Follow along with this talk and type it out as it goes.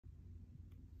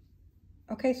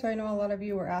Okay, so I know a lot of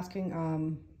you were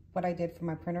asking what I did for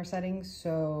my printer settings.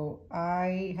 So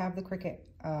I have the Cricut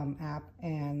app,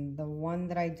 and the one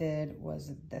that I did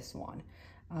was this one.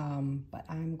 But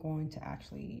I'm going to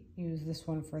actually use this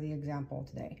one for the example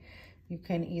today. You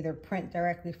can either print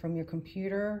directly from your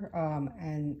computer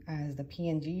and as the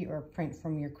PNG, or print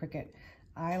from your Cricut.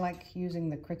 I like using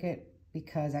the Cricut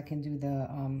because I can do the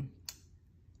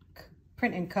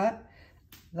print and cut.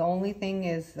 The only thing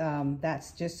is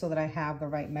that's just so that I have the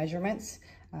right measurements.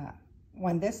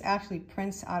 When this actually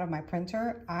prints out of my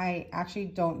printer, I actually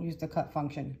don't use the cut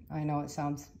function. I know it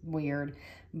sounds weird,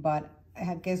 but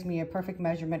it gives me a perfect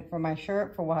measurement for my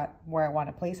shirt, for where I want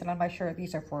to place it on my shirt.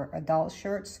 These are for adult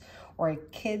shirts, or a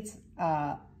kid's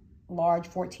large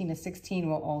 14 to 16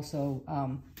 will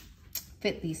also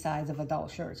fit the size of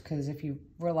adult shirts, because if you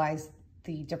realize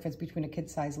the difference between a kid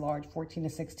size large 14 to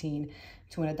 16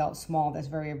 to an adult small, there's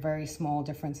very small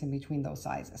difference in between those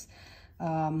sizes.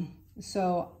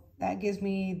 So that gives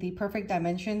me the perfect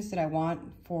dimensions that I want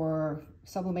for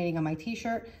sublimating on my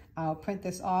t-shirt. I'll print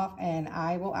this off, and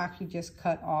I will actually just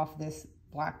cut off this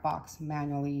black box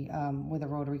manually with a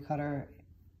rotary cutter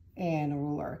and a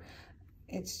ruler.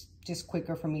 It's just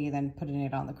quicker for me than putting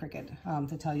it on the Cricut,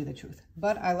 to tell you the truth.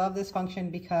 But I love this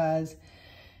function because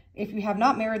if you have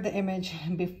not mirrored the image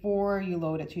before you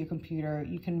load it to your computer,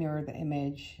 you can mirror the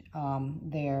image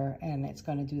there, and it's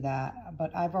going to do that.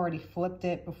 But I've already flipped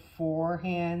it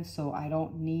beforehand, so I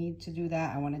don't need to do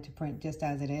that. I want it to print just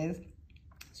as it is.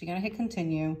 So you're going to hit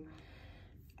continue,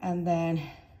 and then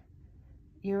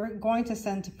you're going to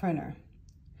send to printer.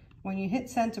 When you hit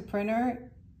send to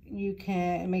printer, you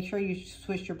can make sure you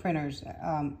switch your printers.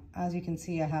 As you can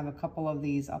see, I have a couple of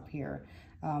these up here.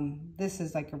 This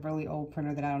is like a really old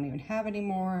printer that I don't even have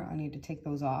anymore. I need to take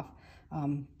those off.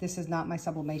 This is not my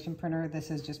sublimation printer.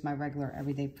 This is just my regular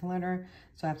everyday printer.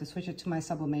 So I have to switch it to my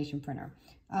sublimation printer.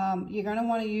 You're going to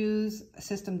want to use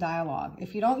system dialog.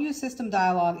 If you don't use system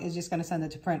dialog, it's just going to send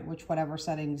it to print, whatever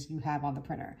settings you have on the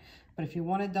printer. But if you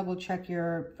want to double check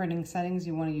your printing settings,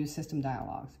 you want to use system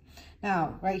dialogs.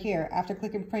 Now, right here, after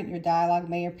clicking print, your dialog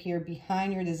may appear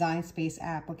behind your design space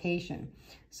application.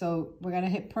 So we're going to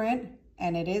hit print,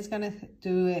 and it is going to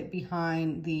do it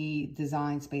behind the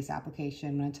design space application.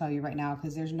 I'm going to tell you right now,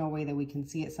 because there's no way that we can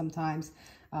see it sometimes.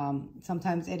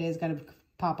 Sometimes it is going to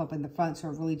pop up in the front, so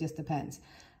it really just depends.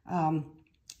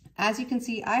 As you can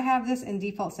see, I have this in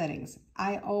default settings.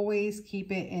 I always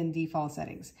keep it in default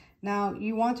settings. Now,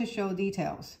 you want to show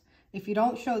details. If you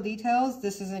don't show details,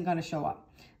 this isn't going to show up.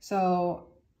 So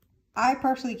I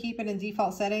personally keep it in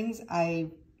default settings. I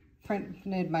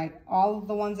printed all of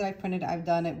the ones that I printed, I've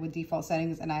done it with default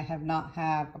settings, and I have not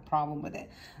had a problem with it.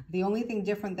 The only thing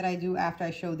different that I do after I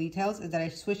show details is that I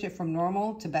switch it from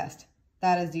normal to best.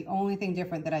 That is the only thing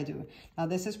different that I do. Now,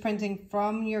 this is printing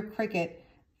from your Cricut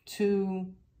to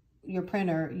your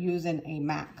printer using a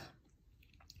Mac.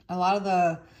 A lot of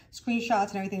the screenshots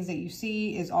and everything that you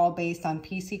see is all based on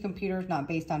PC computers, not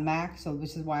based on Mac. So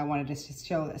this is why I wanted to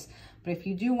show this. But if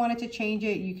you do want it to change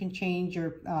it, you can change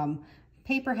your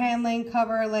paper handling,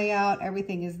 cover layout,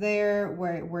 everything is there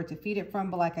where to feed it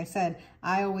from. But like I said,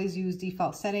 I always use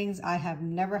default settings. I have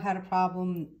never had a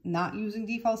problem not using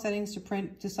default settings to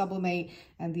print, to sublimate.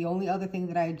 And the only other thing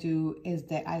that I do is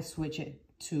that I switch it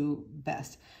to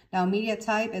best. Now, media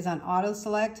type is on auto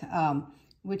select,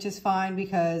 which is fine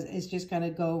because it's just going to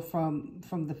go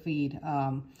from the feed.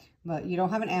 But you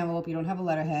don't have an envelope, you don't have a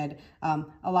letterhead.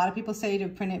 A lot of people say to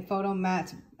print it photo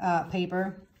matte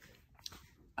paper.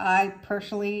 I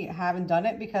personally haven't done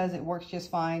it because it works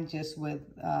just fine just with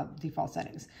default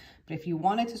settings. But if you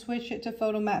wanted to switch it to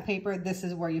photo matte paper, this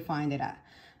is where you find it at,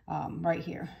 right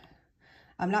here.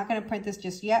 I'm not going to print this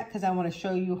just yet because I want to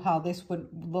show you how this would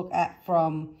look at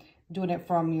from doing it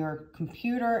from your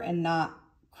computer and not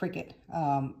Cricut.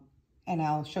 And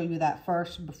I'll show you that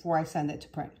first before I send it to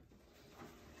print.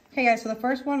 Okay guys, so the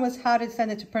first one was how to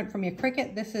send it to print from your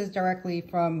Cricut. This is directly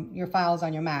from your files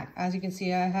on your Mac. As you can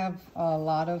see, I have a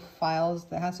lot of files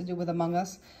that has to do with Among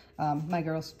Us. My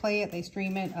girls play it, they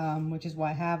stream it, which is why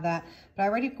I have that. But I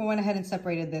already went ahead and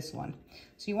separated this one.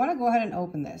 So you want to go ahead and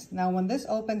open this. Now when this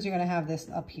opens, you're going to have this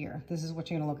up here. This is what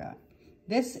you're going to look at.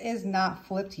 This is not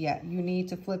flipped yet. You need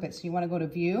to flip it. So you want to go to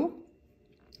View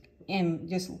and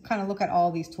just kind of look at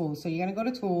all these tools. So you're going to go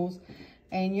to Tools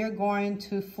and you're going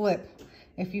to flip.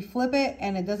 If you flip it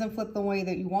and it doesn't flip the way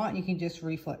that you want, you can just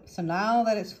reflip. So now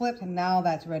that it's flipped, and now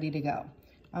that's ready to go.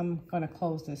 I'm going to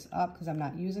close this up because I'm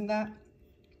not using that.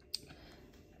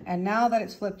 And now that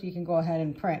it's flipped, you can go ahead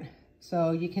and print.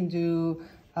 So you can do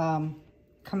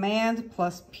Command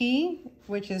plus P,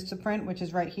 which is to print, which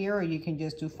is right here, or you can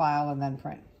just do File and then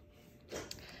Print.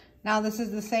 Now this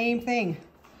is the same thing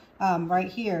right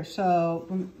here. So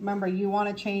remember, you want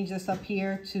to change this up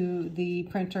here to the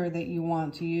printer that you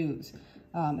want to use.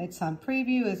 It's on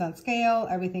preview, it's on scale,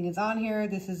 everything is on here.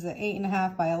 This is an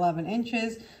 8.5 by 11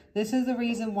 inches. This is the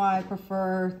reason why I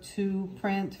prefer to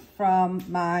print from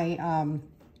my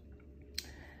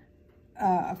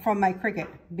Cricut,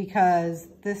 because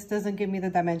this doesn't give me the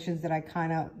dimensions that I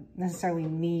kind of necessarily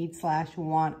need /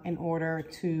 want in order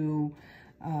to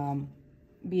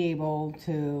be able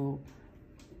to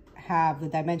have the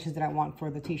dimensions that I want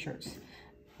for the t-shirts.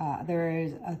 There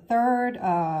is a third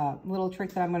little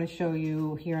trick that I'm going to show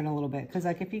you here in a little bit, because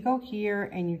like if you go here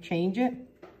and you change it,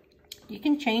 you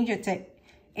can change it to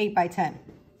 8 by 10.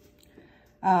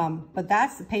 But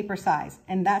that's the paper size,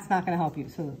 and that's not going to help you.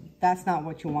 So that's not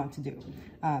what you want to do.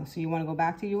 So you want to go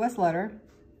back to US letter.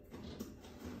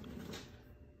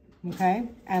 Okay.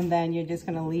 And then you're just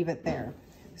going to leave it there.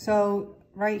 So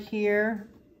right here,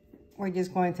 we're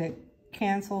just going to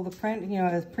cancel the print. You know,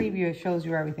 as preview, it shows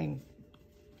you everything.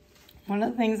 One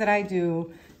of the things that I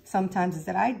do sometimes is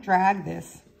that I drag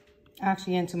this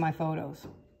actually into my photos.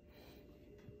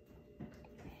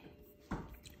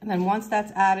 And then once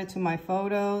that's added to my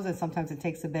photos, and sometimes it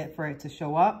takes a bit for it to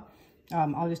show up,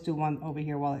 I'll just do one over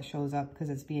here while it shows up because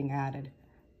it's being added.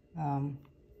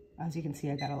 As you can see,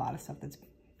 I got a lot of stuff that's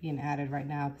being added right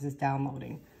now because it's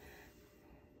downloading.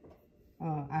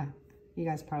 You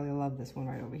guys probably love this one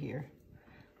right over here.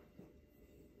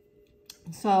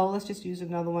 So let's just use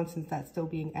another one since that's still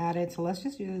being added. So let's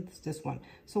just use this one.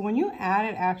 So when you add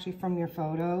it actually from your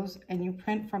photos and you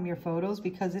print from your photos,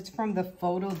 because it's from the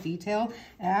photo detail,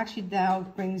 it actually now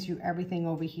brings you everything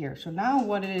over here. So now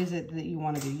what is it that you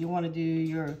want to do? You want to do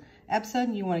your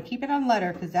Epson, you want to keep it on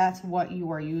letter because that's what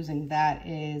you are using. That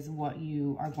is what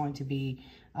you are going to be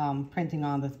printing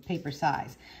on the paper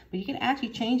size. But you can actually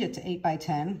change it to 8 by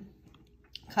 10.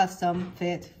 Custom,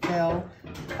 fit, fill,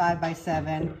 5 by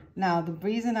 7. Now, the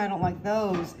reason I don't like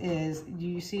those is, do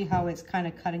you see how it's kind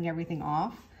of cutting everything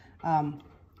off?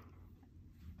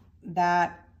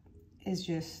 That is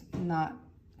just not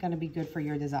going to be good for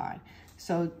your design.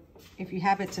 So if you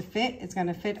have it to fit, it's going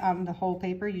to fit on the whole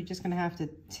paper. You're just going to have to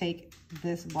take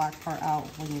this black part out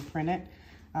when you print it,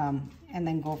 and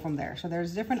then go from there. So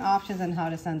there's different options on how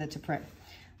to send it to print.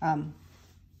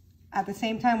 At the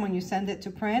same time, when you send it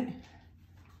to print,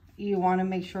 you want to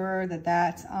make sure that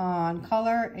that's on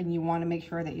color, and you want to make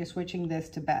sure that you're switching this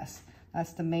to best.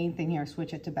 That's the main thing here,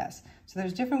 switch it to best. So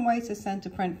there's different ways to send to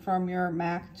print from your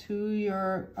Mac to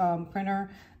your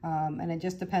printer, and it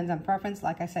just depends on preference.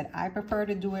 Like I said, I prefer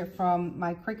to do it from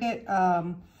my Cricut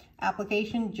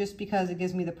application just because it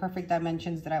gives me the perfect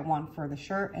dimensions that I want for the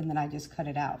shirt, and then I just cut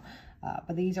it out.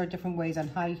 But these are different ways on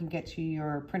how you can get to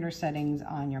your printer settings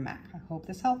on your Mac. I hope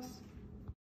this helps.